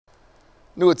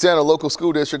New at 10, a local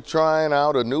school district trying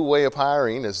out a new way of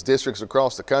hiring as districts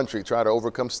across the country try to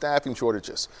overcome staffing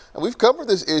shortages. And we've covered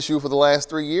this issue for the last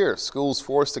 3 years. Schools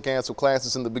forced to cancel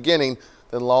classes in the beginning,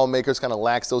 then lawmakers kind of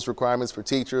laxed those requirements for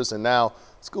teachers, and now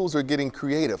schools are getting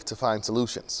creative to find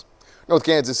solutions. North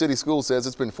Kansas City School says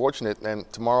it's been fortunate, and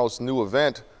tomorrow's new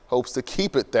event hopes to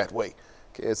keep it that way.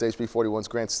 KSHB 41's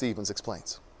Grant Stevens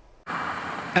explains.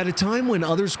 At a time when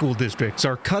other school districts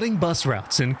are cutting bus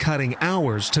routes and cutting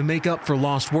hours to make up for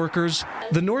lost workers,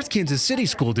 the North Kansas City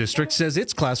School District says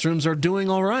its classrooms are doing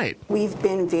all right. We've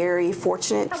been very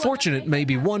fortunate. Fortunate may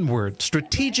be one word,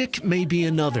 strategic may be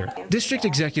another. District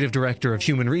Executive Director of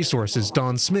Human Resources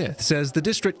Don Smith says the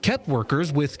district kept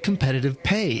workers with competitive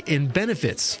pay and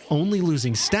benefits, only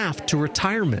losing staff to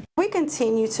retirement. We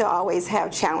continue to always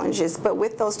have challenges, but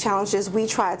with those challenges, we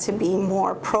try to be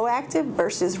more proactive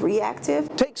versus reactive.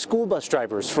 Take school bus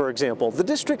drivers, for example. The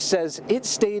district says it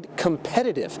stayed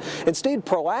competitive and stayed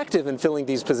proactive in filling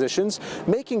these positions,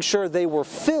 making sure they were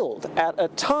filled at a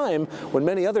time when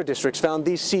many other districts found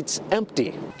these seats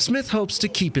empty. Smith hopes to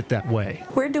keep it that way.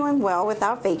 We're doing well with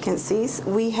our vacancies.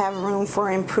 We have room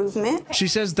for improvement. She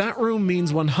says that room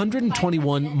means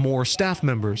 121 more staff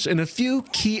members in a few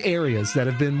key areas that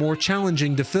have been more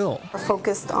challenging to fill. We're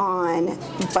focused on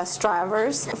bus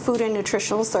drivers, food and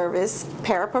nutritional service,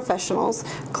 paraprofessionals,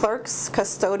 clerks,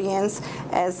 custodians,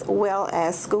 as well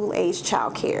as school-age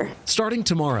childcare. Starting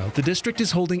tomorrow, the district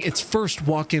is holding its first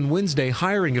Walk-in Wednesday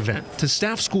hiring event to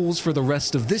staff schools for the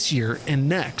rest of this year and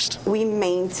next. We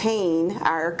maintain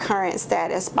our current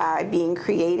status by being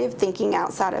creative, thinking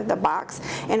outside of the box,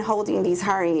 and holding these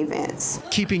hiring events.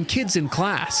 Keeping kids in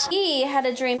class. He had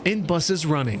a dream. And buses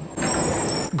running.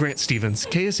 Grant Stevens,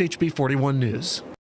 KSHB 41 News.